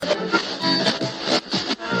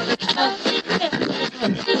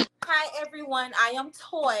am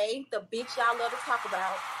Toy, the bitch y'all love to talk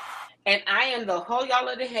about. And I am the hoe y'all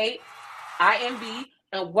love to hate. I am B.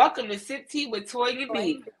 And welcome to Sip Tea with Toy and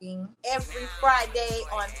B. Every Friday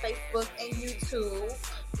on Facebook and YouTube.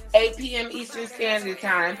 8 p.m. Eastern Standard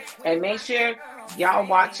Time. And make sure y'all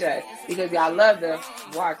watch us because y'all love to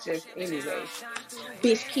watch us anyway.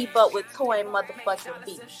 Bitch, keep up with Toy and motherfucking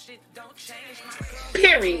B.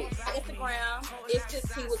 Period. Instagram is Sip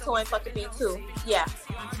Tea with Toy and fucking B too. Yeah.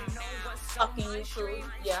 Fucking YouTube.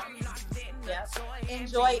 Yeah. Yeah.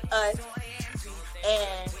 Enjoy us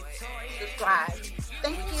and subscribe.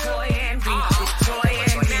 Thank you.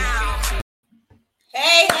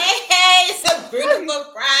 Hey, it's a beautiful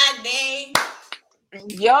Friday.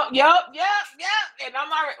 Yup. And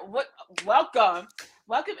I'm already welcome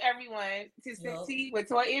everyone to Sip Tea with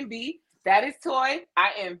Toy and B. That is Toy.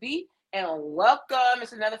 I am B. And welcome.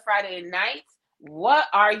 It's another Friday night. What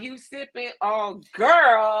are you sipping on,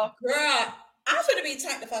 girl? Girl, I'm finna be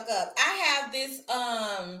turned the fuck up. I have this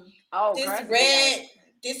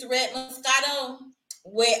this red Moscato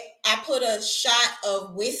where I put a shot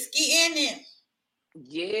of whiskey in it.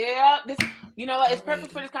 Yeah, you know what? It's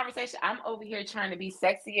perfect for this conversation. I'm over here trying to be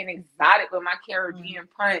sexy and exotic with my Caribbean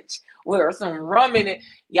punch with some rum in it.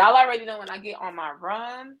 Y'all already know when I get on my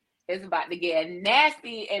rum, it's about to get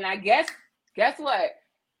nasty. And I guess what?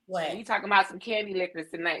 What? We talking about some candy liquors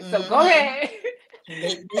tonight. So go ahead.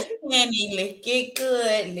 Lick this candy, lick it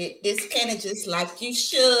good. Lick this candy just like you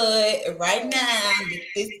should right now. Lick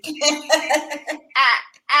this candy. I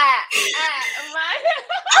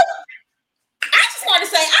just want to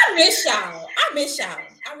say I miss y'all.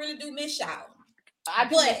 I really do miss y'all. I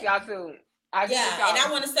do miss y'all too. And I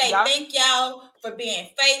want to say thank y'all for being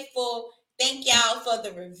faithful. Thank y'all for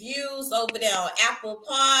the reviews over there on Apple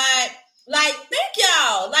Pod. Like, thank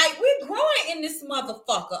y'all. Like, we're growing in this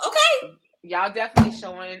motherfucker, okay? Y'all definitely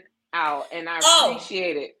showing out, and I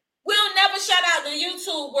appreciate it. We'll never shout out the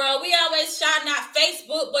YouTube world. We always shouting out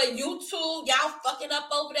Facebook, but YouTube, y'all fucking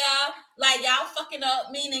up over there. Like, y'all fucking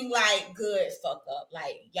up, meaning like good fuck up.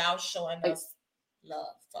 Like, y'all showing us love.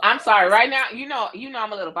 I'm sorry. Right now, you know,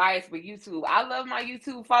 I'm a little biased with YouTube. I love my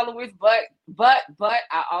YouTube followers, but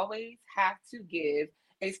I always have to give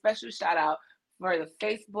a special shout out for the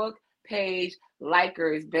Facebook page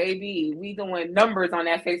likers, baby. We doing numbers on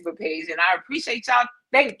that Facebook page, and I appreciate y'all.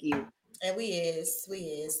 Thank you. And we is.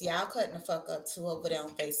 Y'all cutting the fuck up too over there on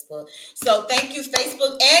Facebook. So thank you,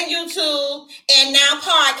 Facebook and YouTube, and now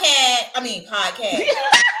podcast.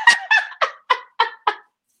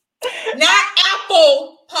 Not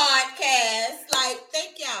Apple Podcast. Like,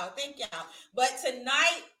 thank y'all. But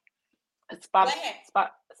tonight,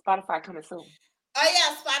 Spotify coming soon. Oh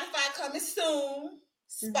yeah, Spotify coming soon.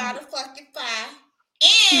 Spotify.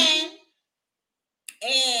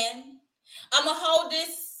 And I'm gonna hold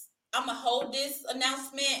this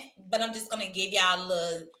announcement, but I'm just gonna give y'all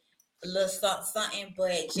a little something.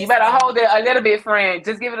 But you better hold it a little bit, friend.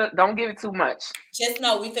 Just don't give it too much. Just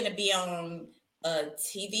know we finna be on a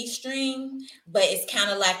TV stream, but it's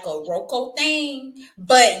kind of like a Roku thing.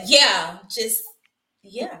 But yeah.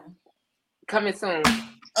 Coming soon.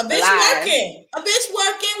 A bitch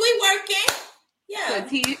working. We working. Yeah.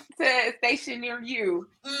 To station near you.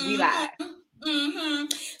 We live.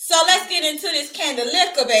 So let's get into this candy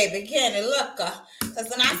liquor, baby. Candy liquor. Because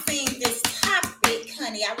when I seen this topic,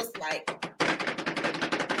 honey, I was like, I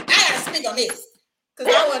gotta speak on this.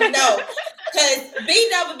 Because I want to know. Because B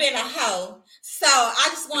never been a hoe. So I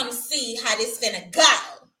just want to see how this finna go.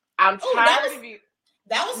 I'm tired of you.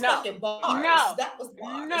 That was fucking bars. No, that was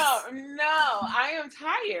bars. No. I am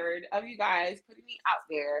tired of you guys putting me out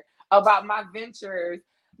there about my ventures,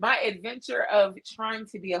 my adventure of trying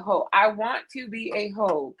to be a hoe. I want to be a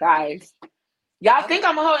hoe, guys. Y'all think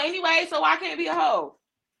I'm a hoe anyway, so I can't be a hoe.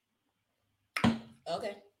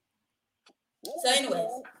 Okay. So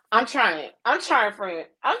anyways. I'm trying, friend.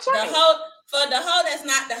 I'm trying. For the hoe that's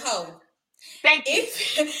not the hoe. Thank you.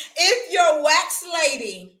 If your wax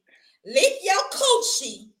lady lick your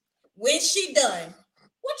coochie when she done,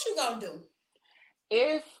 what you gonna do?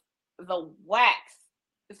 If the wax,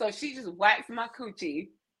 so she just waxed my coochie,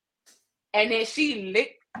 and then she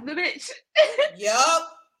licked the bitch.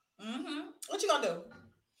 Yup. What you gonna do?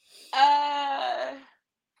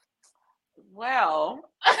 Well,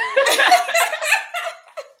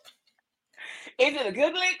 is it a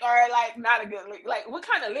good lick or like not a good lick? Like what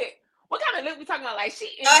kind of lick? What kind of lick we talking about? Like she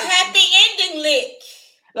happy ending lick.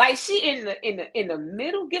 Like she in the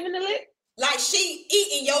middle giving the lick? Like she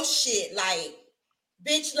eating your shit, like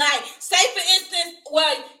bitch, like say for instance,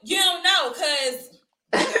 well, you don't know because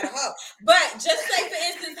but just say for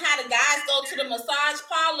instance how the guys go to the massage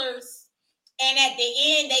parlors and at the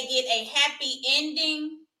end they get a happy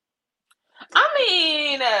ending. I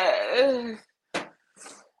mean,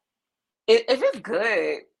 if it's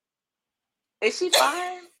good, is she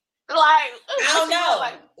fine? Like, I what don't she look know.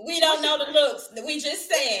 like? We don't know the looks. We just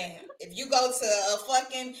saying if you go to a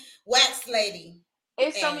fucking wax lady,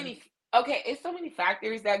 It's so and many. Okay, it's so many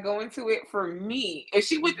factors that go into it for me. If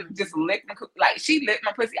she would just lick like she licked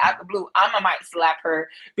my pussy out the blue, I might slap her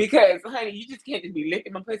because, honey, you just can't just be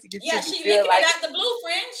licking my pussy just yeah, because you she feel licking it like it. out the blue,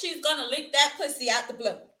 friend. She's gonna lick that pussy out the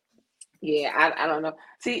blue. Yeah, I don't know.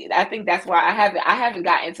 See, I think that's why I haven't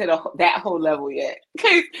gotten to that whole level yet.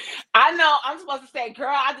 Cause I know I'm supposed to say,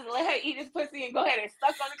 girl, I just let her eat this pussy and go ahead and suck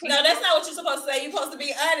on the clean. No, that's not what you're supposed to say. You're supposed to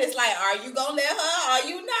be honest. Like, are you gonna let her? Or are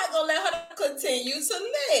you not gonna let her continue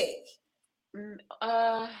to lick?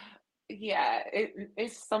 Yeah,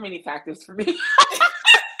 it's so many factors for me.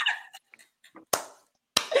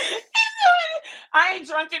 I ain't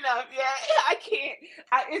drunk enough yet. I can't.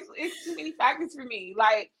 It's too many factors for me.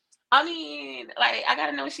 Like, I mean, like I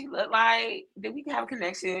gotta know what she look like. Did we have a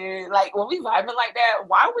connection? Like when we vibing like that,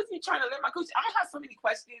 why was you trying to lick my coochie? I have so many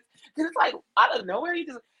questions because it's like out of nowhere. You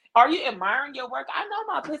just are you admiring your work? I know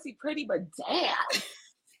my pussy pretty, but damn,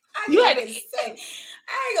 you had to.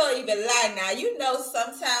 I ain't gonna even lie now. You know,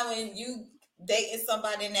 sometime when you dating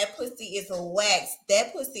somebody and that pussy is a wax,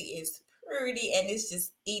 that pussy is pretty and it's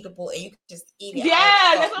just eatable and you can just eat it all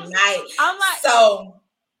Yeah, that's what fucking night. I'm like. So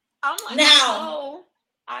Now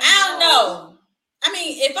I don't know. I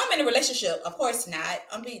mean, if I'm in a relationship, of course not.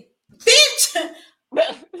 I'm be bitch.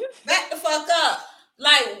 Back the fuck up.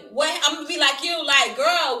 Like what? I'm gonna be like you. Like,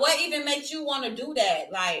 girl, what even makes you want to do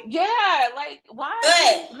that? Like, yeah, like why?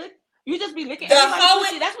 But You just be licking the everybody's hoe,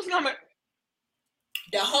 pussy. That's what's gonna.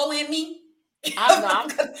 the hoe in me. I'm I'm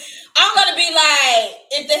gonna be like,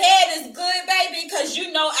 if the head is good, baby, because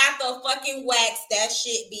you know after a fucking wax, that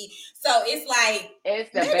shit be. So it's like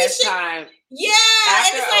it's the maybe best she, time. yeah,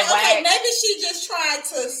 After and it's like okay, wax, maybe she just tried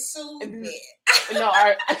to soothe it. no,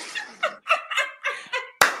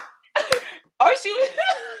 or she was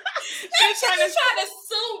she was trying to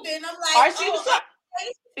soothe it. And I'm like, or she was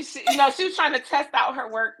trying. She was trying to test out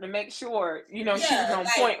her work to make sure, she was yeah, on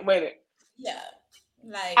like, point with it. yeah,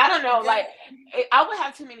 like I don't know, girl, like I would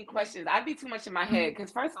have too many questions. I'd be too much in my head because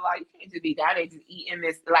first of all, you can't just be down there just eating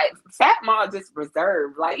this. Like fat mom just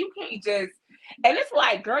reserved. Like you can't just. And it's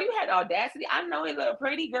like, girl, you had the audacity. I know you look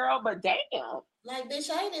pretty, girl, but damn. like bitch,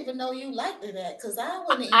 I didn't even know you liked that because I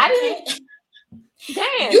wouldn't even. I didn't.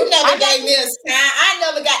 Damn. You never gave me a sign. I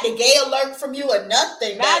never got the gay alert from you or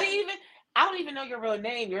nothing. Not even. I don't even know your real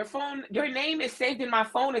name. Your name is saved in my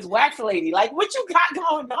phone as Wax Lady. Like, what you got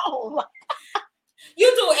going on?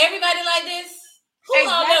 You do everybody like this? Who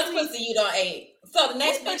Exactly. all else pussy you don't eat? So the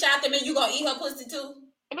next bitch out there, you gonna eat her pussy too?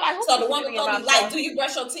 Like, so the one before me, like, do you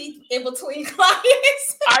brush your teeth in between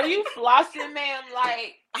clients? Are you flossing, ma'am?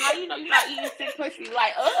 Like, how you know you're not eating sick pussy?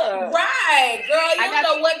 Like, right, girl. You don't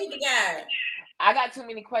know what people got. I got too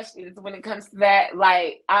many questions when it comes to that.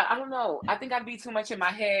 Like, I don't know. I think I'd be too much in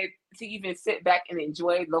my head to even sit back and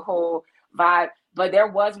enjoy the whole vibe. But there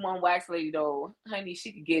was one wax lady though, honey.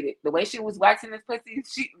 She could get it. The way she was waxing this pussy,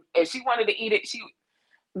 if she wanted to eat it,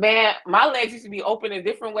 man, my legs used to be open in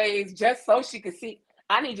different ways just so she could see.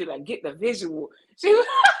 I need you to get the visual.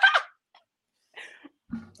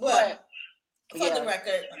 Well, for the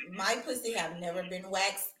record, my pussy have never been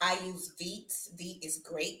waxed. I use Veet. Veet is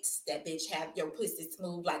great. That bitch have your pussy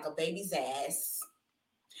smooth like a baby's ass.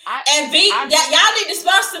 And Veet, y'all need to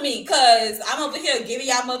sponsor me because I'm over here giving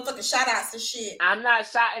y'all motherfucking shout outs and shit. I'm not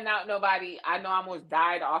shouting out nobody. I know I almost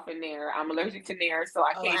died off in there. I'm allergic to Nair, so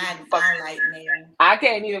I can't even fuck. I like Nair. I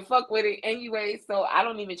can't even fuck with it anyway, so I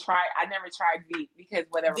don't even try. I never tried Veet because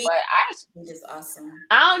whatever. Veet but is awesome.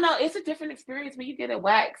 I don't know. It's a different experience when you get a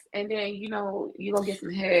wax and then you gonna get some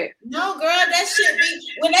head. No, girl, that shit be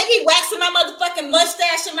when they be waxing my motherfucking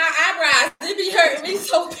mustache and my eyebrows. It be hurting me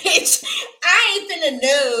so, bitch. I ain't finna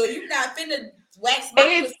know. You not finna wax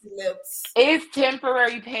my pussy lips. It's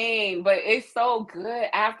temporary pain, but it's so good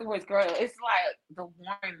afterwards, girl. It's like the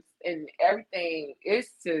warmth and everything. It's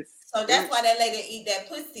just so that's why that lady eat that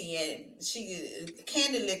pussy and she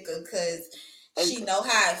candy liquor because she know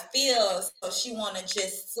how it feels, so she want to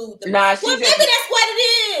just soothe the. Well, maybe that's what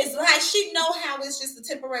it is. Like she know how it's just a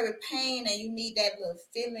temporary pain, and you need that little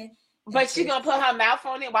feeling. But she gonna put her mouth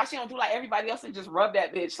on it. Why she don't do like everybody else and just rub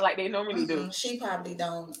that bitch like they normally do? She probably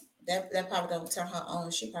don't. That probably don't turn her on.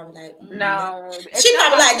 She probably like no. She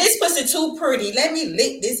probably like this pussy too pretty. Let me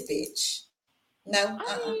lick this bitch. No,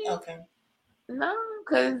 okay. No,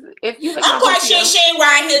 Cause if you lick I'm my quite pussy, sure she ain't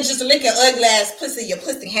right here just licking ugly ass pussy, your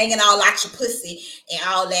pussy hanging all out your pussy and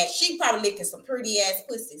all that. She probably licking some pretty ass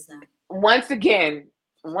pussies now. once again,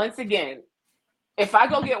 if I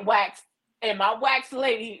go get waxed and my wax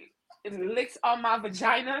lady licks on my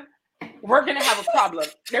vagina, we're gonna have a problem.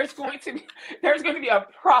 There's going to be a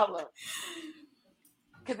problem.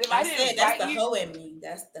 Because if I didn't said that's bite the you, hoe in me.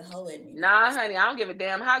 That's the hoe in me. nah, honey, I don't give a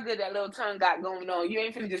damn how good that little tongue got going on. You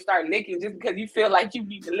ain't finna just start licking just because you feel like you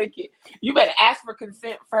need to lick it. You better ask for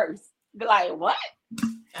consent first. Be like, what?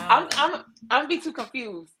 I'm gonna be too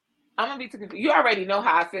confused. You already know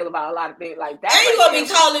how I feel about a lot of things like that. And you right gonna be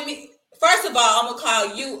calling me. First of all, I'm gonna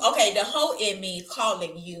call you. Okay, the hoe in me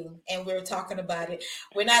calling you, and we're talking about it.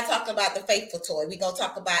 We're not talking about the faithful toy. We're gonna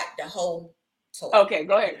talk about the whole toy. Okay,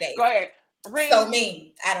 go ahead. Go ahead. Ring. So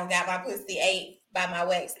me, I don't got my pussy ate by my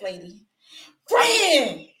wax lady.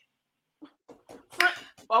 Friend.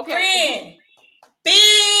 Okay. Friend.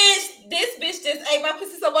 Bitch, this bitch just ate my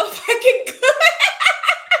pussy so motherfucking good.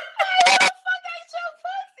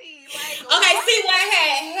 Okay, see what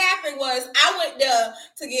had happened was I went there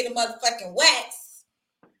to get a motherfucking wax,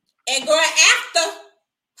 and girl, after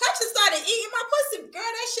her just started eating my pussy. Girl,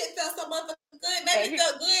 that shit felt so motherfucking good. Maybe it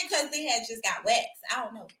felt good because they had just got wax. I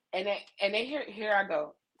don't know. And then here I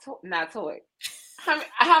go. Not toy.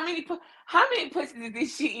 How many pussies did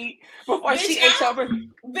she eat before she ate your pussy?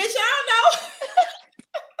 Bitch, I don't know.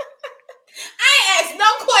 I ain't asked no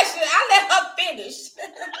question. I let her finish.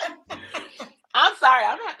 I'm sorry.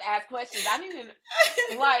 I'm gonna have to ask questions. I need to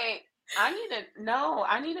know.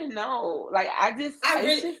 Like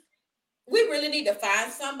we really need to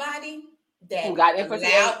find somebody that who got allowed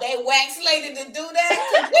that wax lady to do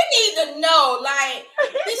that. We need to know, like,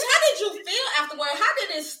 bitch, how did you feel afterward? How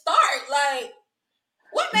did it start? Like,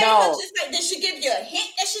 what made her just say? Did she give you a hint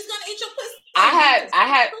that she's gonna eat your pussy?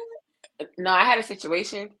 I had a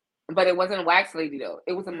situation, but it wasn't a wax lady though.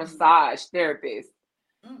 It was a massage therapist.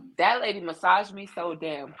 That lady massaged me so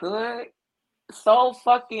damn good. So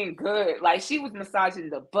fucking good. Like, she was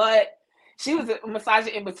massaging the butt. She was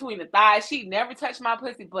massaging in between the thighs. She never touched my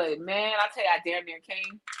pussy, but man, I tell you, I damn near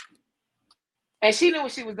came. And she knew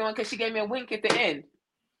what she was doing because she gave me a wink at the end.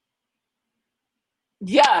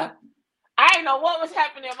 Yeah. I didn't know what was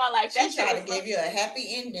happening in my life. She tried to give you a happy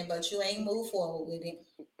ending, but you ain't moved forward with it.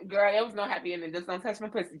 Girl, there was no happy ending. Just don't touch my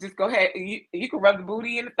pussy. Just go ahead. You can rub the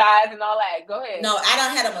booty and the thighs and all that. Go ahead. No, I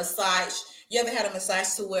don't have a massage. You ever had a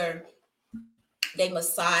massage to where they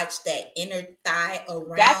massage that inner thigh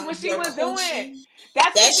around? That's what she was doing.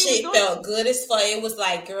 That shit felt good as fuck. It was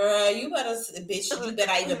like, girl, you better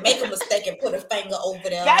even make a mistake and put a finger over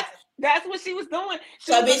there. That's what she was doing.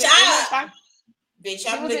 I'm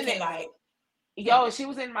looking like, yo, she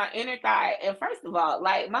was in my inner thigh, and first of all,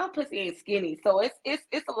 like, my pussy ain't skinny, so it's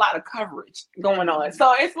a lot of coverage going on.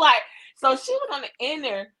 So it's like, so she was on the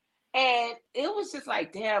inner, and it was just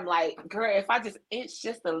like, damn, like, girl, if I just inch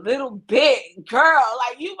just a little bit, girl,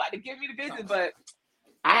 like, you about to give me the business. But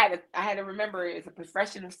I had to remember it's a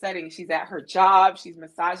professional setting. She's at her job. She's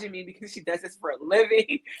massaging me because she does this for a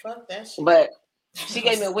living. Fuck that shit. But she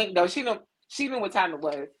gave me a wink though. She knew what time it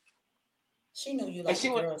was. She knew you like the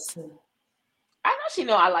girls too. I know she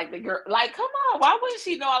know I like the girl. Like, come on, why wouldn't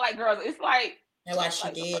she know I like girls? It's like, that's why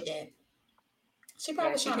she did that. She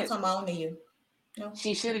probably trying to come on to you. No,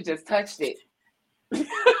 she should have just touched it. You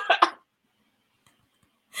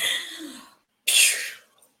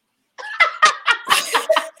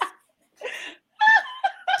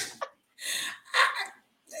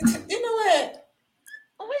know what?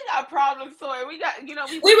 We got problems, Toy. We got, we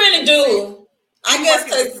really do. I guess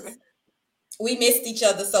because we missed each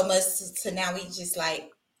other so much, so now we just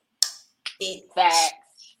like it. A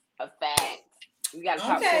fact. We gotta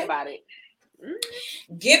talk shit about it.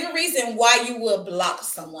 Give a reason why you would block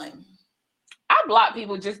someone. I block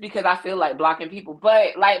people just because I feel like blocking people.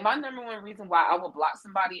 But like, my number one reason why I would block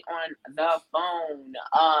somebody on the phone,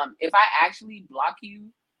 if I actually block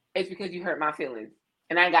you, it's because you hurt my feelings.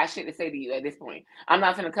 And I ain't got shit to say to you at this point. I'm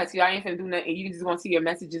not gonna cut you. I ain't gonna do nothing. You just gonna see your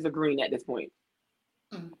messages are green at this point.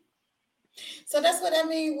 So that's what I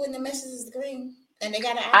mean when the message is green and they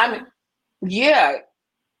got an icon. Yeah.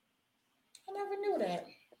 I never knew that.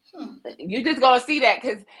 You just gonna see that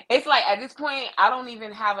because it's like at this point I don't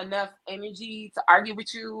even have enough energy to argue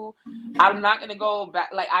with you. I'm not gonna go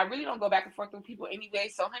back. Like, I really don't go back and forth with people anyway.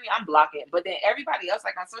 So honey, I'm blocking. But then everybody else,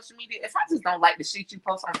 like on social media, if I just don't like the shit you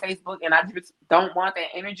post on Facebook and I just don't want that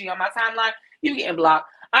energy on my timeline, you getting blocked.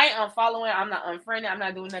 I ain't unfollowing. I'm not unfriending. I'm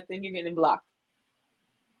not doing nothing. You're getting blocked.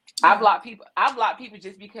 I block people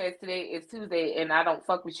just because today is Tuesday and I don't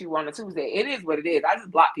fuck with you on a Tuesday. It is what it is. I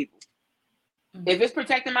just block people. If it's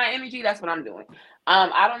protecting my energy, that's what I'm doing.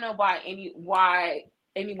 I don't know why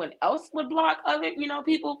anyone else would block other,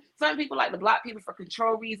 people. Some people like to block people for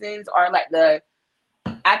control reasons, or like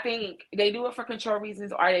I think they do it for control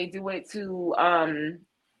reasons, or they do it to, I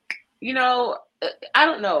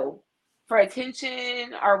don't know, for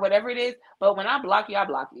attention or whatever it is. But when I block you, I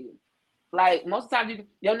block you. Like, most of the time,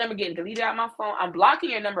 your number getting deleted out of my phone. I'm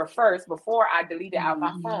blocking your number first before I delete it out of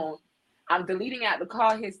my phone. I'm deleting out the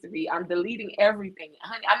call history. I'm deleting everything.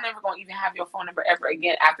 Honey, I'm never going to even have your phone number ever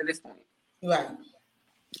again after this point. Right.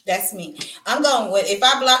 That's me. I'm going with, if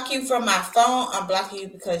I block you from my phone, I'm blocking you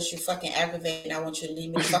because you're fucking aggravating. I want you to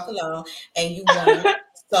leave me the fuck alone, and you won't.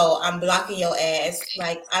 So I'm blocking your ass.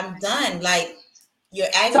 Like, I'm done. Like, you're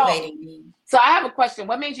aggravating me. So I have a question.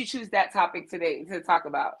 What made you choose that topic today to talk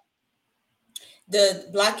about? The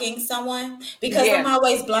blocking someone? Because I'm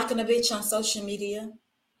always blocking a bitch on social media.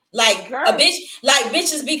 Like, Girl. a bitch, like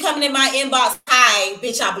bitches be coming in my inbox. Hi,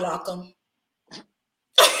 bitch, I block them.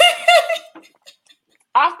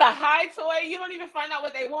 Off the high toy, you don't even find out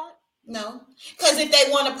what they want? No, because if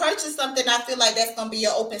they want to purchase something, I feel like that's going to be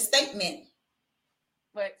your open statement.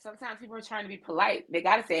 But sometimes people are trying to be polite. They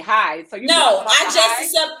got to say hi. So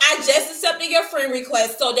I just accepted your friend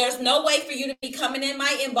request. So there's no way for you to be coming in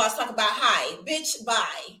my inbox talk about hi, bitch.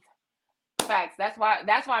 Bye. Facts. That's why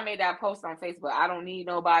I made that post on Facebook. I don't need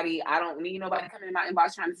nobody. I don't need nobody coming in my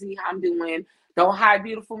inbox trying to see how I'm doing. Don't hide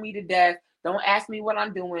beautiful me to death. Don't ask me what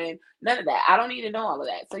I'm doing. None of that. I don't need to know all of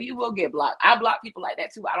that. So you will get blocked. I block people like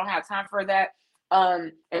that too. I don't have time for that.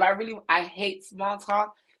 If I hate small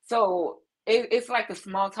talk. So it's like the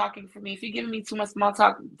small talking for me. If you're giving me too much small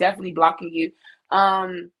talk, definitely blocking you.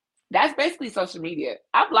 That's basically social media.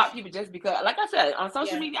 I block people just because, like I said, on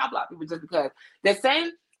social media, I block people just because. The same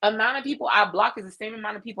amount of people I block is the same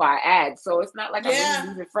amount of people I add. So it's not like I'm really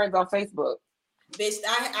losing friends on Facebook. Bitch,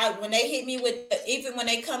 I when they hit me with, even when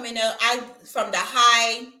they come in, from the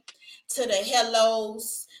hi to the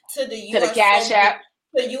hellos to the Cash app,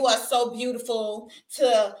 to you are so beautiful,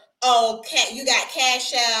 to you got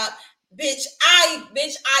Cash App. Bitch, I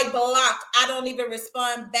block. I don't even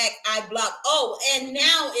respond back. I block. Oh, and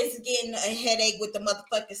now it's getting a headache with the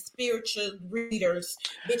motherfucking spiritual readers.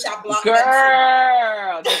 Bitch, I block.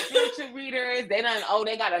 Girl, the spiritual readers, they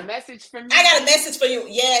got a message for me. I got a message for you.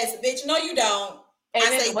 Yes, bitch. No, you don't. And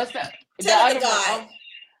I say, what's the other one?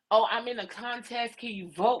 Oh, I'm in a contest. Can you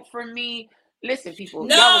vote for me? Listen, people.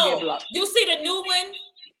 No, y'all will get blocked. You see the new one?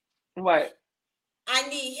 What? I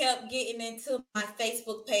need help getting into my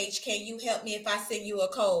Facebook page. Can you help me if I send you a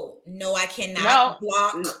code? No, I cannot.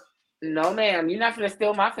 Block. No, ma'am. You're not going to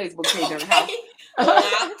steal my Facebook page in the house.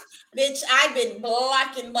 Block. Bitch, I've been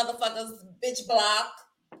blocking motherfuckers. Bitch, block.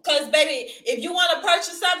 Because, baby, if you want to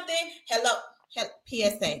purchase something, hello,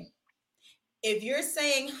 PSA. If you're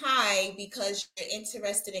saying hi because you're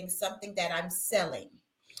interested in something that I'm selling,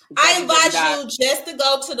 I invite you just to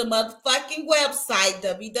go to the motherfucking website,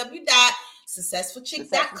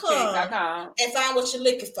 www.successfulchick.com, and find what you're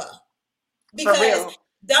looking for. Because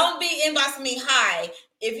don't be inboxing me, hi.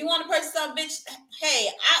 If you want to purchase something, bitch,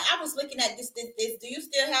 hey, I was looking at this. Do you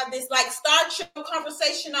still have this? Like, start your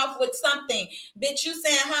conversation off with something. Bitch, you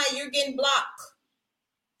saying hi, you're getting blocked.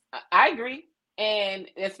 I agree. And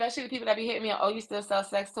especially the people that be hitting me, oh, you still sell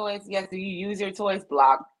sex toys? Yes. Do you use your toys?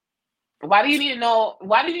 Block. Why do you need to know?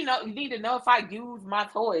 Why do you need to know if I use my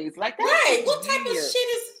toys? Like that? Right. What type of shit is,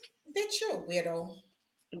 bitch, you're a weirdo.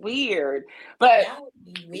 Weird. But that would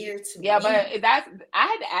be weird to me. But I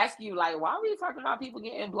had to ask you, like, why were you talking about people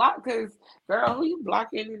getting blocked? Because, girl, who you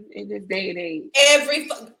blocking in this day and age?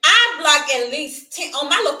 I block at least 10 on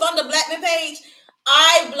my LaFonda Blackman page.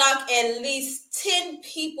 I block at least 10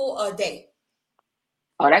 people a day.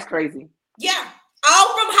 Oh, that's crazy. Yeah.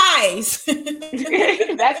 All from highs.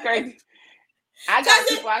 That's crazy. I got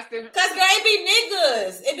people I still. Because, girl,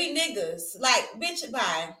 it be niggas. Like, bitch,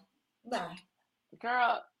 bye.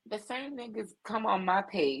 Girl, the same niggas come on my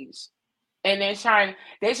page and they try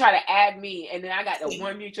to add me, and then I got the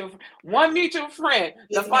one mutual friend,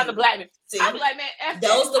 LaFonda Blackman. I'm like, man,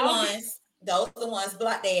 those the ones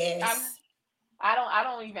block their ass. I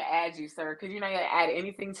don't even add you, sir, because you're not gonna add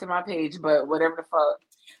anything to my page, but whatever the fuck.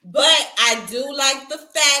 But I do like the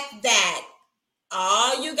fact that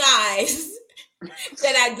all you guys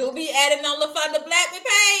that I do be adding on LaFonda Blackman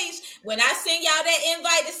page, when I send y'all that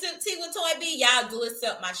invite to sip tea with Toy B, y'all do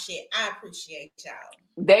accept my shit. I appreciate y'all.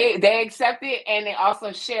 They accept it and they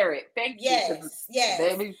also share it. Thank you. Yes.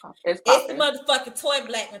 It's the motherfucking Toy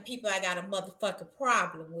Blackman people I got a motherfucking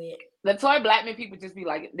problem with. The Toy Blackman people just be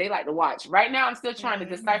like, they like to watch. Right now, I'm still trying to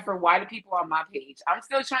decipher why the people on my page. I'm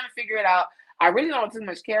still trying to figure it out. I really don't too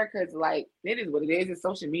much care because, like, it is what it is. It's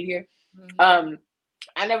social media. Um,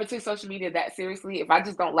 I never took social media that seriously. If I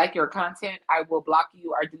just don't like your content, I will block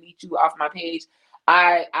you or delete you off my page.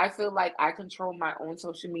 I feel like I control my own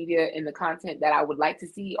social media and the content that I would like to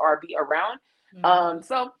see or be around.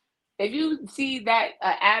 So if you see that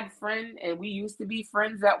add friend and we used to be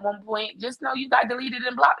friends at one point, just know you got deleted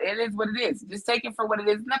and blocked. It is what it is. Just take it for what it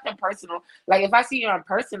is. Nothing personal. Like if I see you in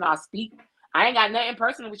person, I'll speak. I ain't got nothing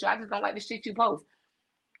personal with you. I just don't like the shit you post.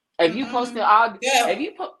 If you posted all, if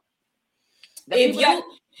you put the if people you that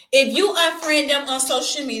if you unfriend them on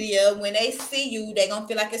social media, when they see you, they're gonna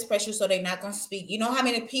feel like it's pressure, so they're not gonna speak. You know how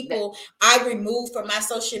many people I remove from my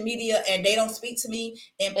social media and they don't speak to me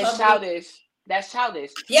in it's public? childish. That's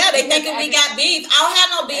childish. Yeah, they Because thinking we got beef. I don't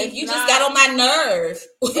have no beef. it's You just got not. on my nerve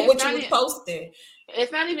It's what you not. was posting.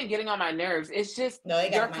 It's not even getting on my nerves. It's just No,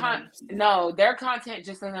 it got on my nerves. no, their content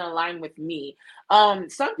just doesn't align with me.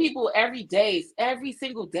 Some people every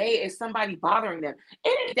single day is somebody bothering them.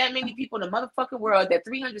 It ain't that many people in the motherfucking world that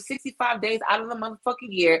 365 days out of the motherfucking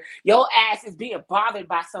year, your ass is being bothered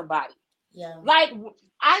by somebody. Yeah. Like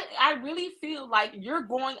I really feel like you're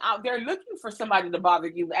going out there looking for somebody to bother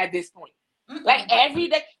you at this point. Like every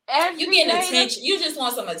day, you getting attention. You just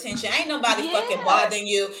want some attention. Ain't nobody fucking bothering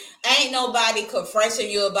you. Ain't nobody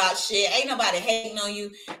confronting you about shit. Ain't nobody hating on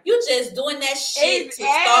you. You just doing that shit to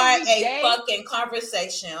start a fucking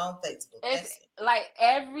conversation on Facebook. It's like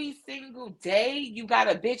every single day you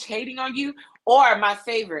got a bitch hating on you. Or my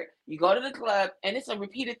favorite, you go to the club and it's a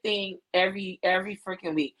repeated thing every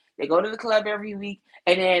freaking week. They go to the club every week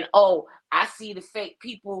and then, oh, I see the fake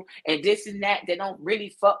people and this and that. They don't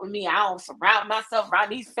really fuck with me. I don't surround myself around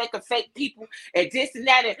these fake people and this and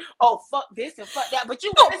that. And oh, fuck this and fuck that. But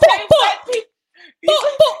you got the same fake people.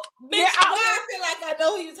 Bitch, I feel like I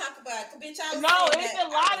know who you talk about. Bitch, it's a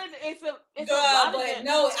lot of it's a lot but of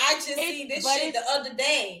no, I just seen this shit the other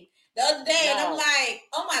day. And I'm like,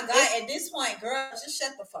 oh my god! At this point, girl, just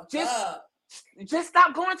shut the fuck up. Just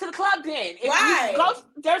stop going to the club then. If you go,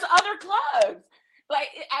 there's other clubs. Like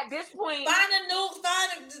at this point, find a new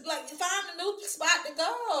spot to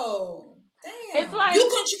go. Damn, it's like you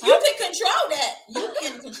can control that. You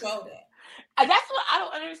can control that. That's what I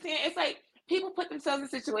don't understand. It's like people put themselves in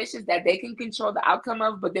situations that they can control the outcome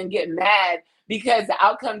of, but then get mad because the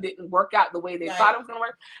outcome didn't work out the way they thought it was going to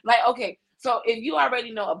work. Like, okay, so if you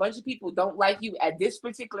already know a bunch of people don't like you at this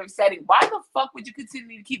particular setting, why the fuck would you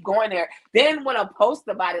continue to keep going there? Then when I post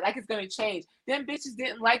about it, like it's going to change. Then bitches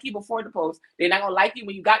didn't like you before the post. They're not going to like you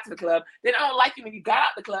when you got to the club. They're not going to like you when you got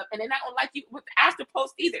out the club. And they're not going to like you after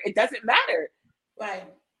post either. It doesn't matter. Right.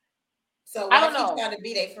 So why keep trying to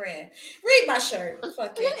be their friend? Read my shirt.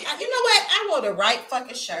 Fuck it. You know what? I wore the right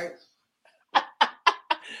fucking shirt.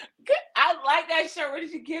 I like that shirt. Where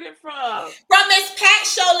did you get it from? From Miss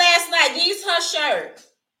Pat's show last night. Use her shirt.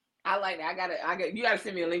 I like that. You gotta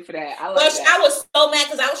send me a link for that. I like that. I was so mad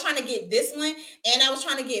because I was trying to get this one and I was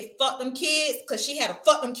trying to get Fuck Them Kids because she had a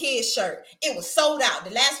Fuck Them Kids shirt. It was sold out.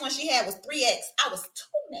 The last one she had was 3X. I was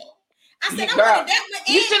too mad. I said, I wanted that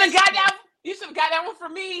one. You should have got that. You should have got that one for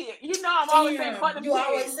me. You know I'm always saying fuck them kids. You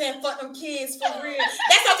always saying fuck them kids for real.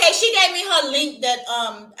 That's okay. She gave me her link that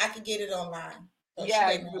I could get it online. So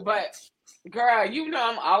yeah, but girl, you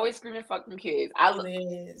know I'm always screaming fuck them kids. My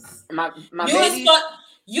babies.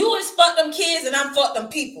 You is fuck them kids and I'm fuck them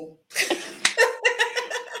people.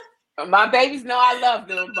 My babies know I love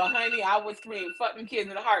them, but honey, I would scream fuck them kids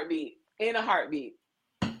in a heartbeat. In a heartbeat.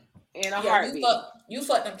 You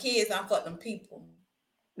fuck them kids, I'm fuck them people.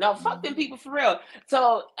 No, fuck them people for real.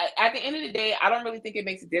 So at the end of the day, I don't really think it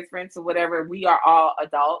makes a difference or whatever. We are all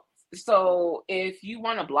adults. So if you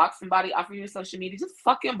want to block somebody off of your social media, just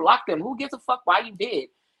fucking block them. Who gives a fuck why you did?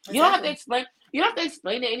 Exactly. You don't have to explain. You don't have to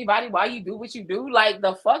explain to anybody why you do what you do. Like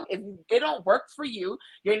the fuck, if it don't work for you,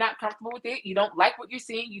 you're not comfortable with it. You don't like what you're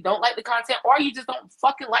seeing. You don't like the content, or you just don't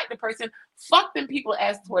fucking like the person. Fuck them people,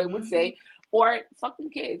 as Toy would say, or fuck them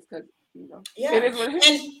kids, because you know. Yeah. It is what it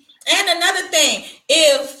is. And another thing,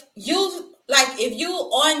 if you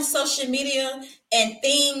on social media and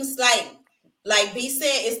things like B said,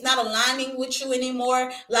 it's not aligning with you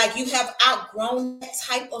anymore, like you have outgrown that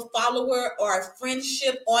type of follower or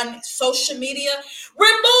friendship on social media,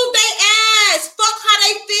 remove their ass. Fuck how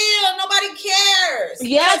they feel. Nobody cares.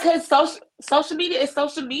 Yeah, because social media is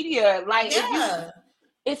social media. Like,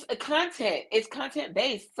 it's a content. It's content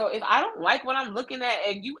based. So if I don't like what I'm looking at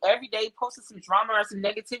and you every day posting some drama or some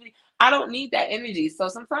negativity, I don't need that energy. So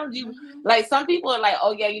sometimes like some people are like,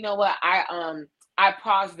 oh yeah, you know what? I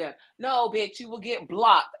pause them. No, bitch, you will get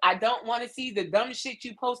blocked. I don't want to see the dumb shit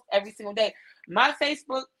you post every single day. My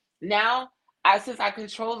Facebook now, since I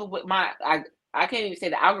control I can't even say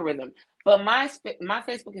the algorithm. But my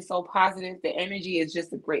Facebook is so positive. The energy is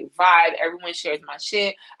just a great vibe. Everyone shares my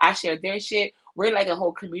shit. I share their shit. We're like a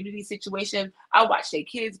whole community situation. I watch their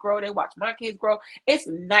kids grow. They watch my kids grow. It's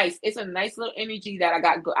nice. It's a nice little energy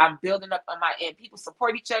that I'm building up on my end. People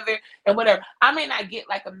support each other and whatever. I may not get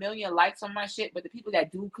like a million likes on my shit, but the people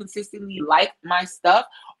that do consistently like my stuff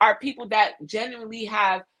are people that genuinely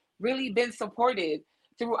have really been supportive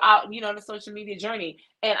throughout, the social media journey.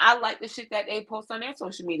 And I like the shit that they post on their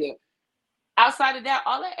social media. Outside of that,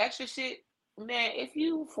 all that extra shit, man, if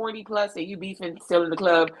you 40 plus and you beefing still in the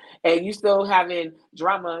club and you still having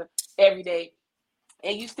drama every day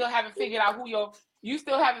and you still haven't figured out who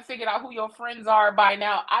your friends are by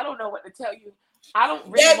now, I don't know what to tell you. I don't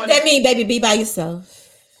really want to. That mean, baby, be by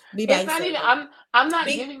yourself. Be by It's not yourself. even. Baby. I'm not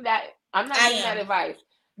giving that. I'm not giving that advice.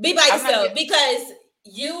 Be by yourself because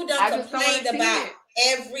you don't complain about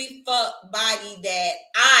every fuck body that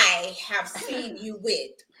I have seen you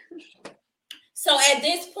with. So at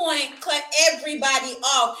this point, cut everybody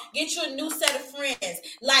off. Get you a new set of friends.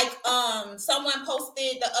 Like someone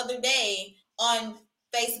posted the other day on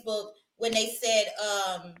Facebook when they said,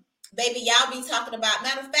 baby, y'all be talking about,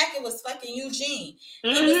 matter of fact, it was fucking Eugene.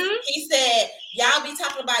 He said, y'all be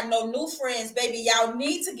talking about no new friends, baby. Y'all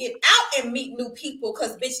need to get out and meet new people.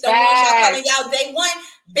 Cause bitch, the ones y'all calling y'all day one,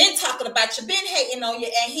 been talking about you, been hating on you,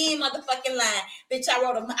 and he ain't motherfucking lying. Bitch, I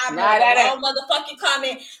wrote a wrong motherfucking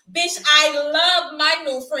comment. Bitch, I love my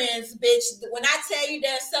new friends, bitch. When I tell you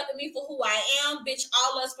they're accepting me for who I am, bitch,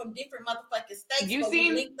 all us from different motherfucking states,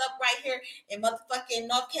 we linked up right here in motherfucking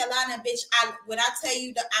North Carolina, bitch. When I tell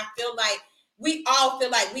you that I feel like we all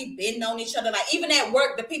feel like we've been known each other. Like even at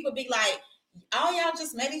work, the people be like, "Oh, y'all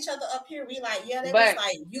just met each other up here." We like, yeah, that was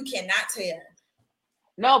like you cannot tell.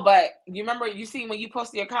 No, but you remember you see when you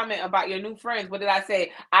posted your comment about your new friends, what did I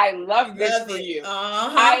say? I love this for you.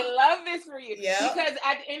 I love this for you. Yeah. Because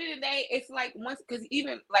at the end of the day, it's like because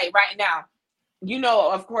even like right now,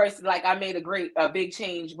 of course, like I made a big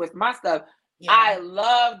change with my stuff. Yeah. I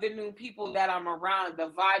love the new people that I'm around, the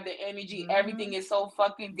vibe, the energy, everything is so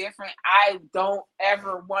fucking different. I don't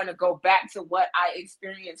ever want to go back to what I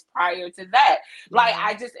experienced prior to that. Like,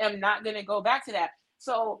 I just am not going to go back to that.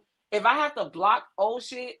 So if I have to block old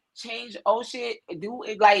shit, change old shit, do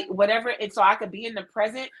it like whatever, and so I could be in the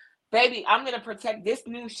present, baby, I'm going to protect this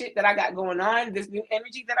new shit that I got going on, this new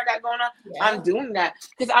energy that I got going on. Yeah. I'm doing that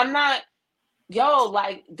because I'm not,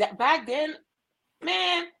 like back then,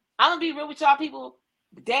 man, I'm gonna be real with y'all people.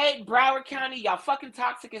 Dead Broward County, y'all fucking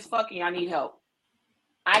toxic as fuck and y'all need help.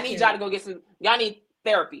 I need y'all to go get y'all need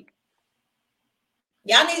therapy.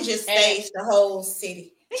 Y'all need to just sage the whole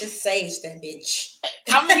city. Just sage that bitch.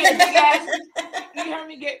 I'm gonna get a big ass, you heard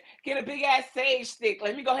me get a big ass sage stick.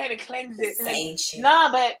 Let me go ahead and cleanse it. Sage.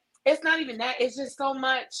 Nah, but it's not even that. It's just so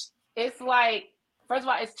much. It's like, first of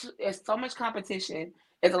all, it's so much competition.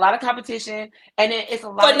 It's a lot of competition, and then it's a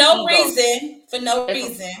lot for no reason. For no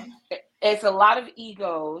reason. It's a lot of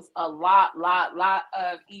egos, a lot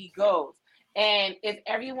of egos. And if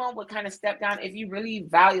everyone would kind of step down, if you really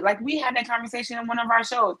value, like we had that conversation in one of our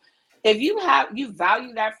shows, if you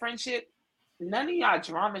value that friendship, none of y'all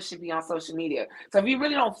drama should be on social media. So if you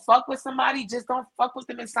really don't fuck with somebody, just don't fuck with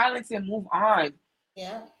them in silence and move on.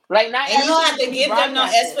 Yeah. Like not and you don't have to give them no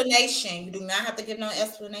explanation. You do not have to give no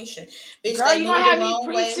explanation. Bitch, girl, you don't have me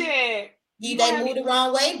preaching. They move the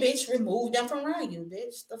wrong way, bitch. Remove them from around you,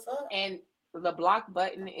 bitch. The fuck? And the block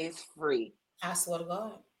button is free. I swear to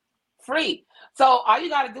God. Free. So all you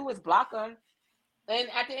got to do is block them. And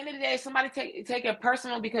at the end of the day, somebody take it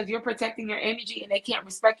personal because you're protecting your energy and they can't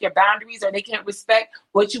respect your boundaries or they can't respect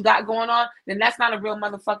what you got going on, then that's not a real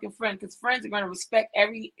motherfucking friend, because friends are going to respect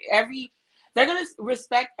they're going to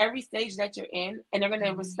respect every stage that you're in, and they're going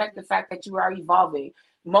to respect the fact that you are evolving.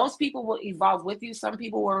 Most people will evolve with you. Some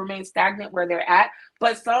people will remain stagnant where they're at,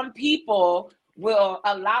 but some people will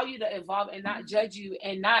allow you to evolve and not judge you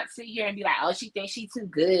and not sit here and be like, oh, she thinks she too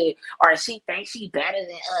good or she thinks she better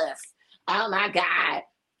than us. Oh my God.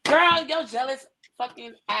 Girl, yo jealous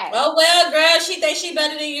fucking ass. Oh well, girl, she thinks she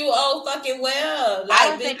better than you. Oh fucking well. Like, I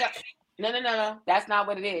don't think No. That's not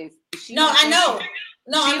what it is. I know.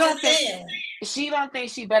 I'm just saying. She don't think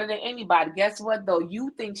she better than anybody. Guess what though?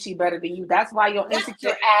 You think she better than you. That's why your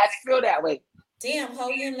insecure ass feel that way. Damn, ho,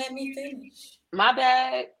 you didn't let me finish. My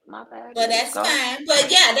bad. But that's fine. But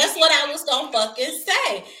yeah, that's what I was gonna fucking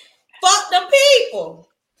say. Fuck them people.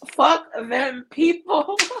 Fuck them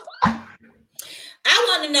people. I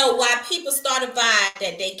want to know why people start a vibe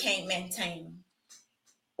that they can't maintain.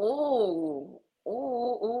 Ooh.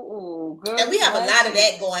 Ooh, good. And we have question. a lot of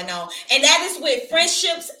that going on. And that is with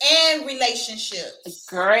friendships and relationships.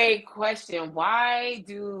 Great question. Why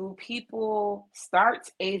do people start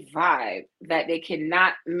a vibe that they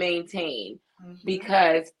cannot maintain?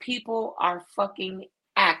 Because people are fucking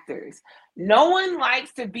actors. No one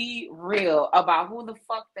likes to be real about who the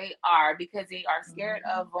fuck they are because they are scared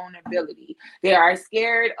of vulnerability. They are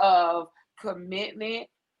scared of commitment.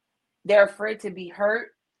 They're afraid to be hurt.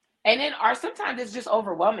 And then, or sometimes it's just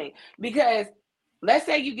overwhelming because let's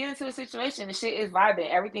say you get into a situation, the shit is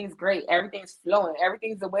vibing, everything's great, everything's flowing,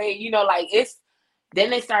 everything's the way, like it's, then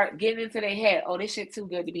they start getting into their head, oh, this shit too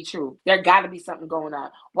good to be true. There got to be something going on.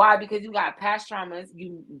 Why? Because you got past traumas.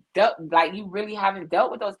 You really haven't dealt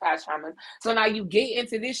with those past traumas. So now you get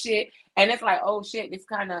into this shit and it's like, oh shit, it's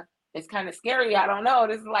kind of scary. I don't know.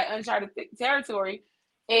 This is like uncharted territory.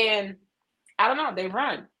 And I don't know. They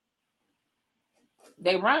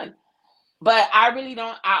run. But I really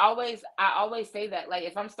don't. I always say that, like,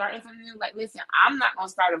 if I'm starting something new, like, listen, I'm not gonna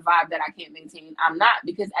start a vibe that I can't maintain. I'm not,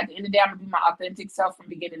 because at the end of the day, I'm gonna be my authentic self from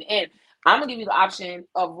beginning to end. I'm gonna give you the option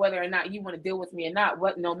of whether or not you want to deal with me or not.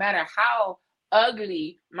 No matter how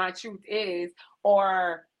ugly my truth is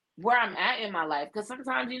or where I'm at in my life, because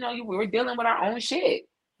sometimes we're dealing with our own shit.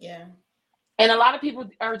 Yeah. And a lot of people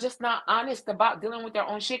are just not honest about dealing with their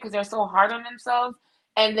own shit because they're so hard on themselves.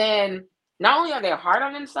 And then not only are they hard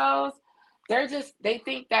on themselves, they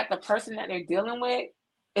think that the person that they're dealing with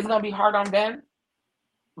is going to be hard on them.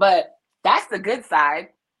 But that's the good side.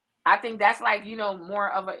 I think that's like,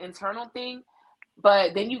 more of an internal thing.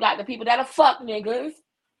 But then you got the people that are fuck niggas.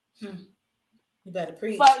 You better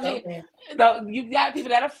preach. Okay. So you got people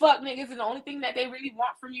that are fuck niggas, and the only thing that they really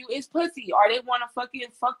want from you is pussy, or they want to fucking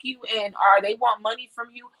fuck you, or they want money from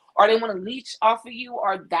you, or they want to leech off of you,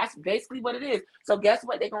 or that's basically what it is. So guess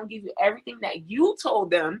what? They're going to give you everything that you told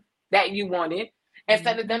them that you wanted,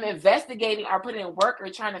 instead of them investigating or putting in work or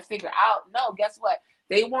trying to figure out. No, guess what?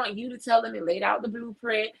 They want you to tell them and laid out the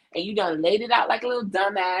blueprint, and you done laid it out like a little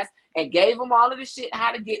dumbass and gave them all of the shit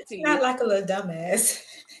how to get to you. Not like a little dumbass.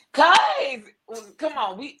 Cause come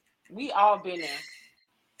on, we all been there.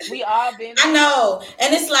 We all been there. I know,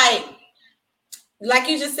 and it's like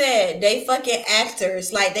you just said, they fucking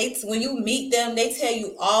actors. Like when you meet them, they tell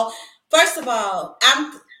you all. First of all,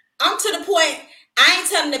 I'm to the point. I ain't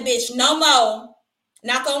telling the bitch no more.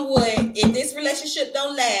 Knock on wood. If this relationship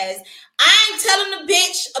don't last, I ain't telling the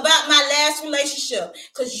bitch about my last relationship.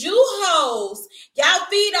 Cause you hoes, y'all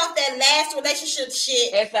feed off that last relationship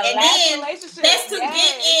shit. It's a last relationship.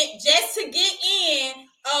 Just to get in.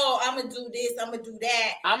 Oh, I'm gonna do this. I'm gonna do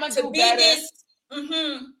that. I'm gonna do better. This.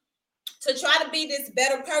 To try to be this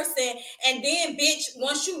better person, and then bitch,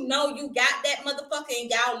 once you know you got that motherfucker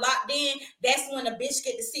and y'all locked in, that's when a bitch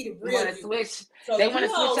get to see the real you. Switch. So they want to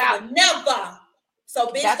switch out. Never. So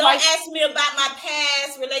bitch, that's don't ask me about my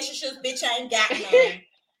past relationships, bitch. I ain't got none.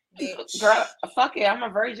 Bitch. Girl, fuck it. I'm a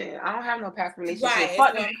virgin. I don't have no past relationships. Right,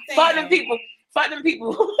 fuck them people. Fuck them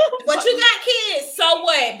people. But you got kids, so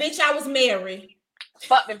what? Bitch, I was married.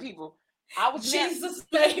 Fuck them people. I was Jesus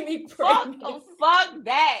made me pregnant. Fuck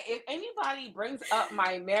that. If anybody brings up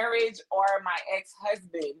my marriage or my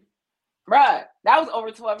ex-husband, bruh, that was over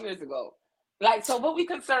 12 years ago. Like, so what we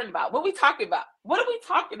concerned about? What we talking about? What are we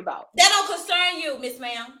talking about? That don't concern you, Miss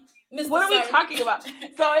Ma'am. What are we talking about? So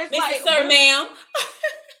it's like, Sir, ma'am.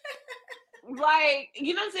 Like,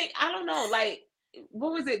 you know what I'm saying? I don't know. Like,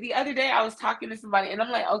 what was it? The other day I was talking to somebody and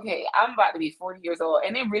I'm like, okay, I'm about to be 40 years old.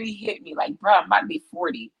 And it really hit me like, bro, I'm about to be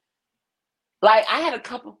 40. Like, I had a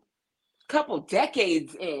couple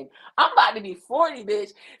decades in. I'm about to be 40,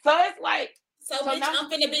 bitch. So it's like, so bitch, now,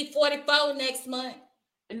 I'm finna be 44 next month.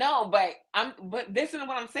 No, but this is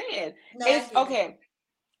what I'm saying. No, it's okay.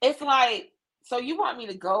 It's like, so you want me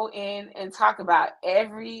to go in and talk about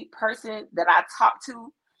every person that I talked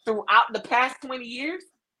to throughout the past 20 years?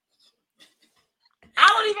 I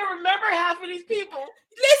don't even remember half of these people.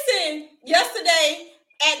 Listen, yesterday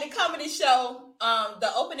at the comedy show, the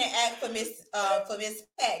opening act for Miss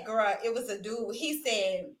Pat, girl, it was a dude. He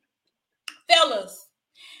said, fellas,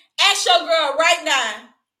 ask your girl right now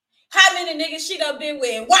how many niggas she done been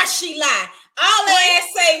with and why she lie. All the ass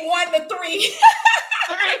say 1 to 3.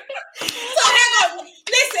 So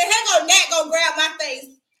hang on, Nat gonna grab my face.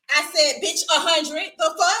 I said, bitch, 100.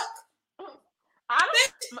 The fuck? I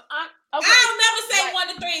don't never say 1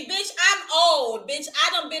 to 3, bitch. I'm old, bitch. I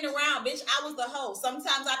done been around, bitch. I was the host.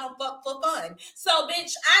 Sometimes I don't fuck for fun. So,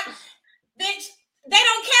 bitch, they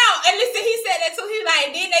don't count. And listen, he said that too. He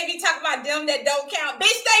like, then they be talking about them that don't count.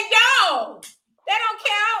 Bitch, they don't. They don't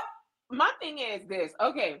count. My thing is this.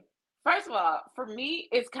 Okay, first of all, for me,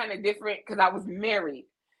 it's kind of different because I was married.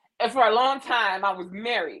 And for a long time, I was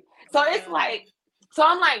married. So it's like, so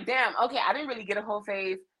I'm like, damn, okay, I didn't really get a whole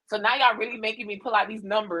phase. So now y'all really making me pull out these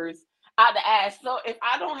numbers out the ass. So if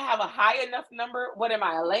I don't have a high enough number, what am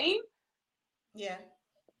I, a lame? Yeah.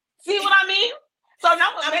 See what I mean? So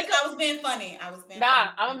now I was being funny. I'm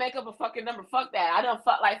gonna make up a fucking number. Fuck that. I done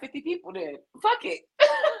fucked like 50 people then. Fuck it.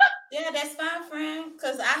 Yeah, that's fine, friend.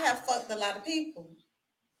 Because I have fucked a lot of people.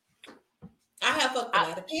 Like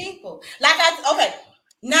okay,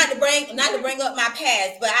 not to bring up my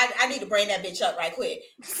past, but I need to bring that bitch up right quick.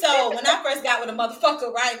 So when I first got with a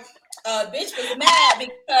motherfucker, right, bitch was mad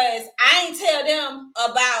because I ain't tell them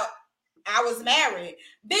about I was married.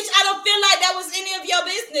 Bitch, I don't feel like that was any of your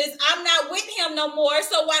business. I'm not with him no more.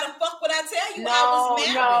 So why the fuck would I tell you I was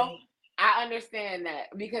married? No, I understand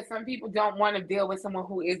that because some people don't want to deal with someone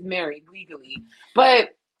who is married legally.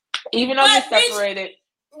 But even though you're separated,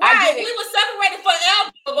 right, we were separated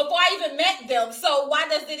forever before I even met them. So why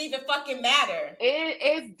does it even fucking matter?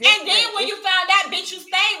 It's different. And then when you found out, bitch, you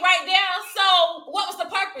stayed right there. So what was the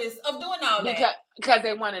purpose of doing all that? Because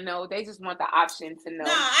they want to know. They just want the option to know.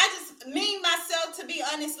 Nah, I just mean myself, to be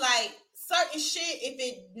honest, like certain shit, if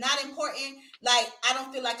it's not important, like I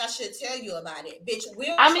don't feel like I should tell you about it. Bitch,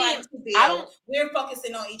 we're trying to build, we're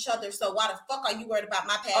focusing on each other. So why the fuck are you worried about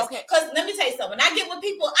my past? Because let me tell you something. When I get with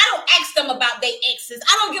people, I don't ask them about their exes.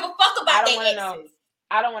 I don't give a fuck about their exes.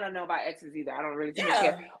 I don't want to know about exes either. I don't really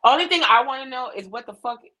care. Only thing I want to know is what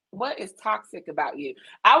is toxic about you.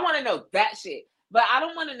 I want to know that shit. But I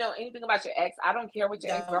don't want to know anything about your ex. I don't care what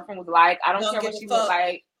your ex-girlfriend was like. I don't care what she looked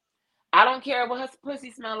like. I don't care what her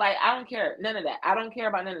pussy smelled like. I don't care. None of that. I don't care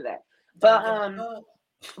about none of that.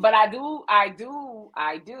 But I do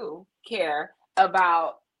care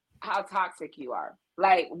about how toxic you are.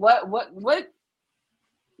 Like what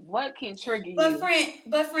can trigger you? But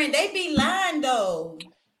friend, they be lying though.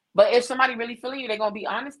 But if somebody really feeling you, they're gonna be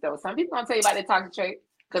honest though. Some people gonna tell you about their toxic trait.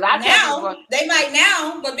 Because they might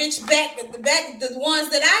now, but bitch, back the ones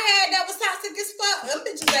that I had that was toxic as fuck. Them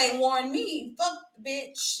bitches ain't warned me. Fuck,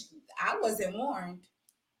 bitch, I wasn't warned.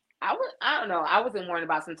 I don't know. I wasn't warned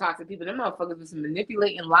about some toxic people. Them motherfuckers was some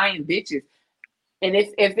manipulating, lying bitches. And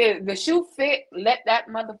if the shoe fit, let that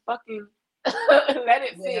motherfucking let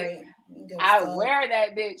it fit. I wear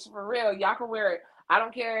that bitch for real. Y'all can wear it. I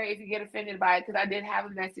don't care if you get offended by it, because I did have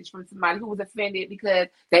a message from somebody who was offended because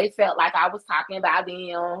they felt like I was talking about them.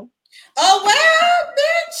 Oh, well,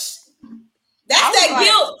 bitch. That's that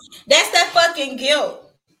guilt. That's that fucking guilt.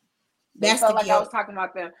 They felt like I was talking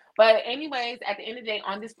about them. But anyways, at the end of the day,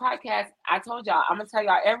 on this podcast, I told y'all, I'm going to tell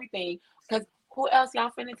y'all everything, because who else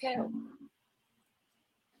y'all finna tell?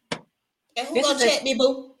 And who gonna check me,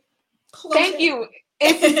 boo? Thank you.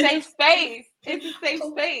 It's a safe space. It's a safe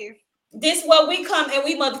space. This is where we come and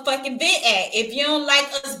we motherfucking vent at. If you don't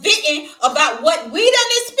like us venting about what we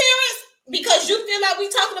done experienced because you feel like we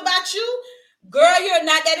talking about you, girl, you're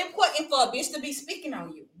not that important for a bitch to be speaking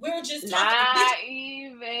on you. We're just talking. Not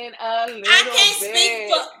even a little bit.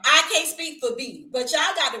 I can't speak for B, but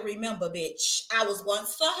y'all got to remember, bitch, I was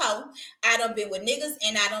once a hoe. I done been with niggas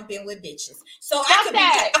and I done been with bitches. So I could be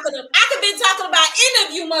talking about any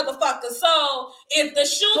of you motherfuckers. So if the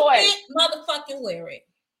shoe fit, motherfucking wear it.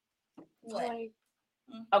 What?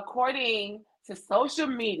 According to social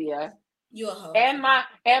media, you a hoe. And my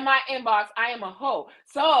inbox, I am a hoe.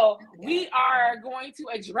 So we are going to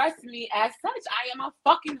address me as such. I am a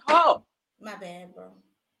fucking hoe. My bad, bro.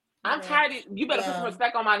 I'm tired of you. Better put some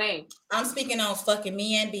respect on my name. I'm speaking on fucking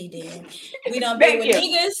me and B. Then we done been with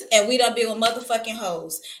niggas and we done been with motherfucking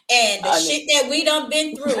hoes, and the shit that we done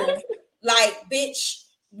been through, like bitch.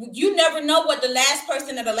 You never know what the last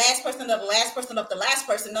person of the last person of the last person of the last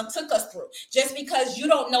person done took us through, just because you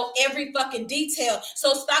don't know every fucking detail.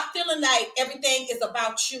 So stop feeling like everything is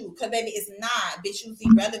about you, because baby, it's not. Bitch, you's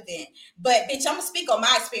irrelevant. But bitch, I'm gonna speak on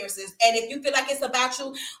my experiences, and if you feel like it's about you,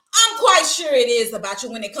 I'm quite sure it is about you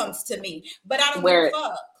when it comes to me. But I don't give a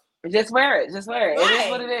fuck. Just wear it. Just wear it. Right. It is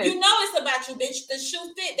what it is. You know it's about you, bitch. The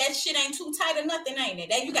shoe fit. That shit ain't too tight or nothing, ain't it?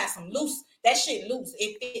 That you got some loose. That shit loose.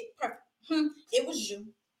 It fit perfect. It was you.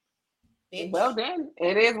 Bitch. Well then,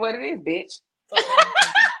 it is what it is, bitch.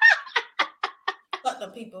 Fuck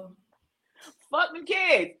them people. Fuck them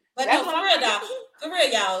kids. But no, for real,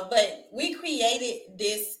 y'all. But we created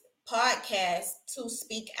this podcast to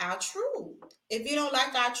speak our truth. If you don't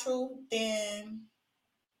like our truth, then.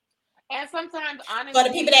 And sometimes, honestly, for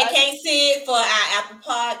the people that can't see it, for our Apple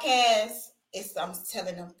podcast, I'm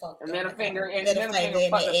telling them fuck them. Middle finger in the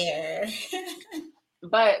air.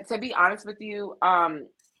 But to be honest with you,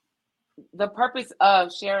 the purpose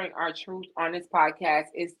of sharing our truth on this podcast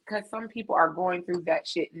is because some people are going through that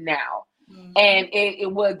shit now. And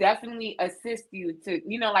it will definitely assist you to,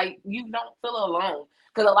 like, you don't feel alone.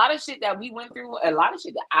 Because a lot of shit that we went through, a lot of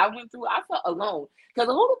shit that I went through, I felt alone. Because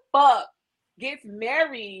who the fuck gets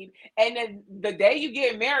married, and then the day you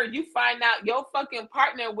get married, you find out your fucking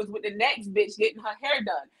partner was with the next bitch getting her hair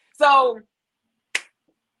done. So,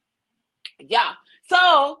 yeah.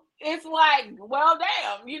 So it's like, well,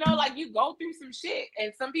 damn, like you go through some shit,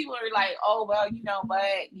 and some people are like, oh, well,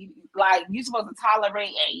 but you supposed to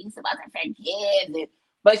tolerate it, you supposed to forgive it,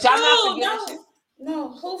 but y'all not forgiving shit. No,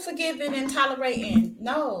 who forgiving and tolerating?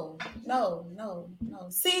 No.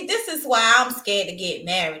 See, this is why I'm scared to get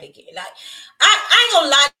married again. Like, I ain't gonna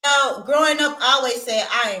lie, though. Growing up, I always said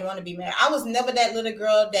I ain't want to be married. I was never that little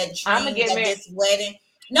girl that dreamed of this wedding.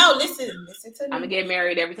 No, listen to me. I'm gonna get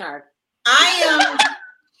married every time.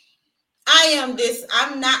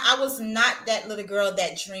 I was not that little girl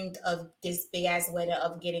that dreamed of this big ass wedding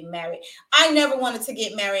of getting married. I never wanted to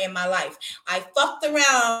get married in my life. I fucked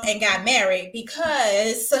around and got married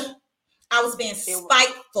because I was being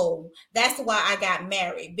spiteful. That's why I got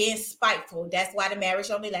married. Being spiteful. That's why the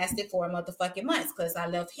marriage only lasted 4 motherfucking months. Because I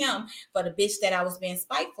left him for the bitch that I was being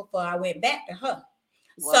spiteful for. I went back to her.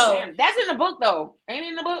 Well, damn. That's in the book though. Ain't it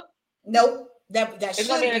in the book? Nope. That should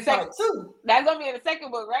be part 2. That's gonna be in the second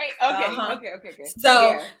book, right? Okay.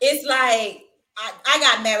 So it's like I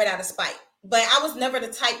got married out of spite. But I was never the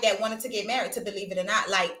type that wanted to get married, to believe it or not.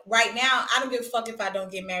 Like right now, I don't give a fuck if I don't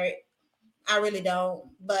get married. I really don't.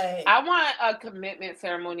 But I want a commitment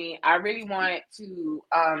ceremony. I really want to.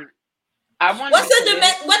 What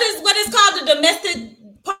is called the domestic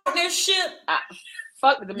partnership?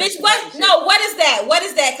 Fuck the domestic partnership. No, what is that? What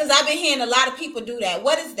is that? Because I've been hearing a lot of people do that.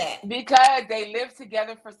 What is that? Because they live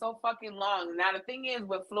together for so fucking long. Now the thing is,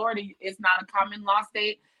 with Florida, it's not a common law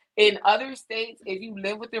state. In other states, if you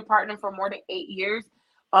live with your partner for more than 8 years,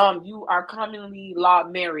 you are commonly law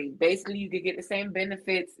married. Basically, you could get the same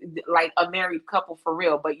benefits like a married couple for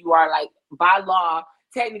real, but you are like by law,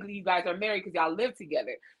 technically you guys are married because y'all live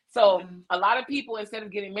together. So a lot of people, instead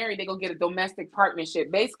of getting married, they go get a domestic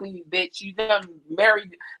partnership. Basically, bitch, you done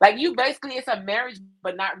married. Like you basically, it's a marriage,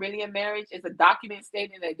 but not really a marriage. It's a document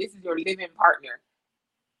stating that this is your living partner.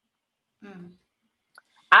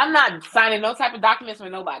 I'm not signing no type of documents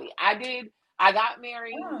with nobody. I got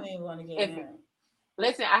married. I don't even want to get married.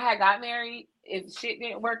 Listen, I had got married. If shit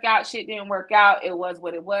didn't work out, It was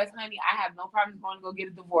what it was, honey. I have no problem going to go get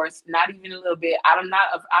a divorce. Not even a little bit. I'm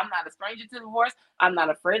not a stranger to divorce. I'm not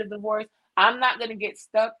afraid of divorce. I'm not going to get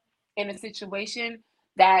stuck in a situation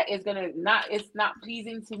that is it's not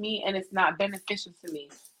pleasing to me and it's not beneficial to me.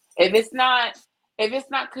 If it's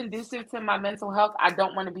not conducive to my mental health, I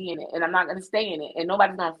don't want to be in it, and I'm not going to stay in it, and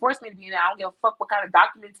nobody's going to force me to be in it. I don't give a fuck what kind of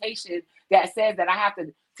documentation that says that I have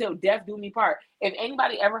to till death do me part. If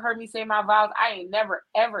anybody ever heard me say my vows, I ain't never,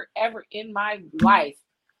 ever, ever in my life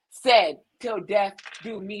said till death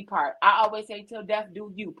do me part. I always say till death do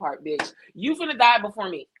you part, bitch. You finna die before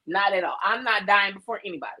me. Not at all. I'm not dying before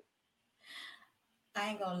anybody.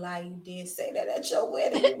 I ain't gonna lie, you did say that at your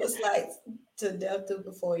wedding. It was like till death do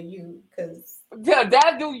before you, because till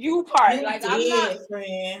death do you part. You like did, I'm not,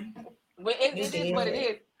 friend. But it is what it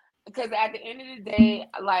is. Because at the end of the day,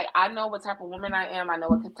 like I know what type of woman I am. I know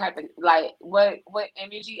what type of what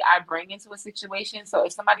energy I bring into a situation. So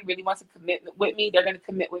if somebody really wants to commit with me, they're gonna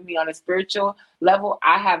commit with me on a spiritual level.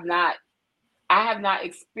 I have not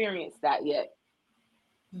experienced that yet.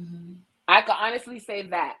 Mm-hmm. I can honestly say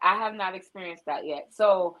that I have not experienced that yet.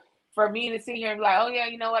 So for me to sit here and be like, oh yeah,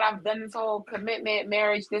 you know what, I've done this whole commitment,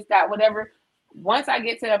 marriage, this, that, whatever. Once I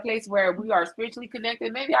get to a place where we are spiritually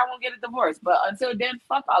connected, maybe I won't get a divorce. But until then,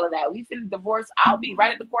 fuck all of that. We finna divorce. I'll be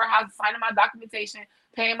right at the courthouse signing my documentation,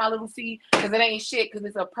 paying my little fee, because it ain't shit, because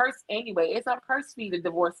it's a purse anyway. It's a purse fee to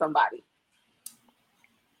divorce somebody.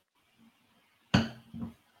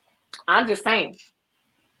 I'm just saying.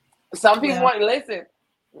 Some people want to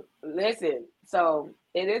listen. So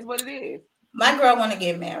it is what it is. My girl want to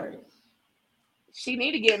get married. She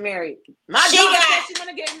need to get married. My daughter said she want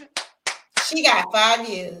to get married. She got 5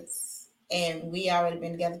 years, and we already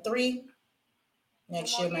been together 3.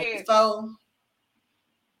 Next year might be 4.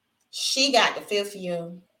 She got the 5th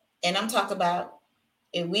year, and I'm talking about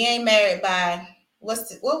if we ain't married by what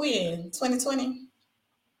we in 2020?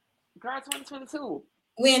 Girl, 2022.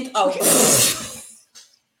 We in You said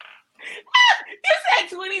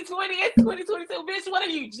 2020. It's 2022, bitch. What are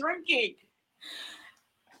you drinking?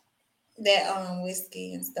 That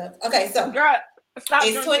whiskey and stuff. Okay, so girl. Stop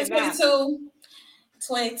it's 2022,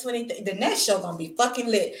 2023. The next show gonna be fucking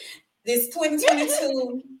lit. This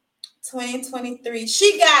 2022, 2023.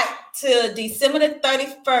 She got to December the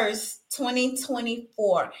 31st,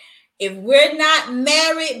 2024. If we're not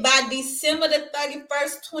married by December the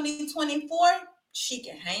 31st, 2024, she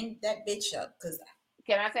can hang that bitch up.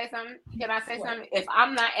 Can I say something? If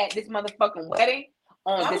I'm not at this motherfucking wedding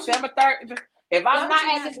on December 3rd, if I'm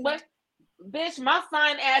not at this wedding, bitch, my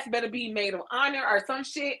fine ass better be maid of honor or some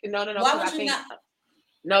shit. No. Why would you not?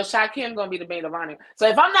 No, Shakim gonna be the maid of honor. So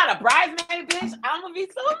if I'm not a bridesmaid, bitch, I'm gonna be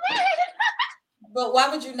so mad. But why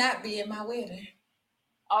would you not be in my wedding?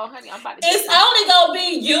 Oh, honey, I'm about to. It's only gonna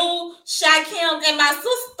be you, Shakim, and my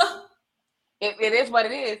sister. It is what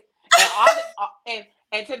it is.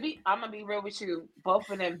 And to be, I'm gonna be real with you. Both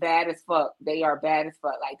of them bad as fuck. They are bad as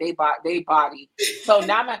fuck. Like they body. So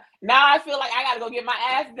now I feel like I gotta go get my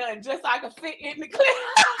ass done just so I can fit in the clip.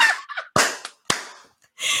 I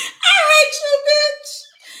hate you, bitch.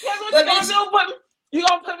 That's what you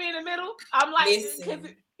gonna put me in the middle? I'm like, because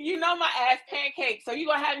you know my ass pancake. So you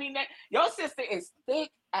gonna have me your sister is thick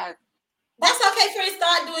as. That's okay, friend.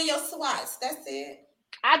 Start doing your squats. That's it.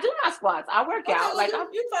 I do my squats. I work out. Like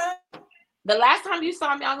you fine. The last time you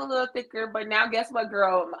saw me, I was a little thicker, but now guess what,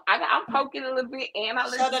 girl? I'm poking a little bit, and I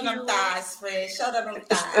show them thighs, friend. Show them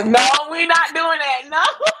thighs. No, we're not doing that. No.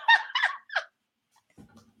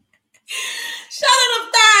 Show them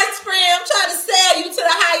thighs, friend. I'm trying to sell you to the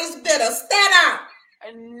highest bidder. Stand up.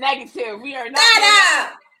 Negative. We are not. Stand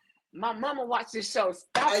up. My mama watched this show.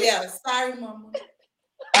 Stop it. Yeah, sorry, mama.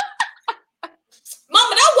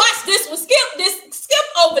 Mama, don't watch this one. Skip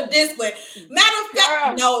over this one. Matter of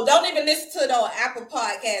fact, no, don't even listen to the Apple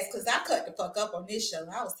podcast because I cut the fuck up on this show.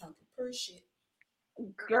 I was talking pure shit.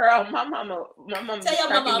 Girl, my mama. Tell your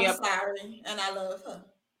mama I'm sorry and I love her.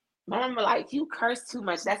 My mama like, you curse too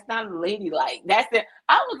much. That's not ladylike. That's it.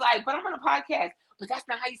 I was like, but I'm on a podcast. But that's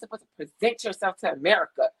not how you're supposed to present yourself to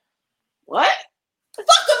America. What? Fuck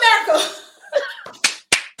America.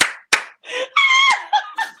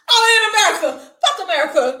 America. Fuck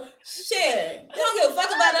America. Shit. They don't give a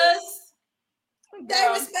fuck about us. They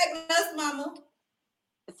respect us, mama.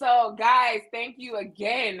 So, guys, thank you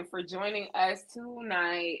again for joining us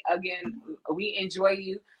tonight. Again, we enjoy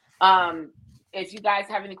you. If you guys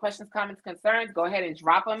have any questions, comments, concerns, go ahead and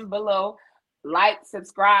drop them below. Like,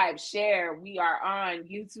 subscribe, share. We are on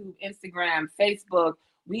YouTube, Instagram, Facebook.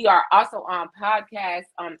 We are also on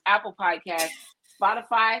podcasts, on Apple Podcasts,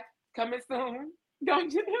 Spotify, coming soon.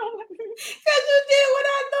 Don't you know? Because you did what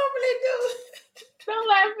I normally do. Don't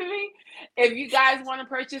laugh at me. If you guys want to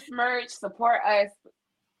purchase merch, support us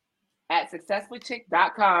at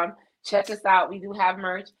successfulchick.com. Check us out. We do have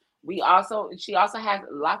merch. She also has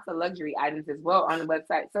lots of luxury items as well on the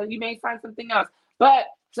website. So you may find something else. But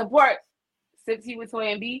support Sip Tea with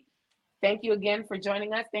Toy and B. Thank you again for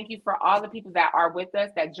joining us. Thank you for all the people that are with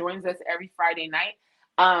us, that joins us every Friday night.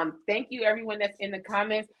 Thank you everyone that's in the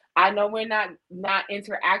comments. I know we're not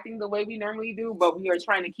interacting the way we normally do, but we are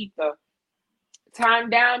trying to keep the time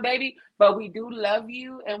down, baby. But we do love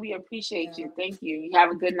you and we appreciate you. Thank you. You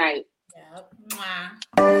have a good night. Yep.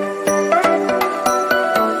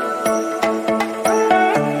 Mwah.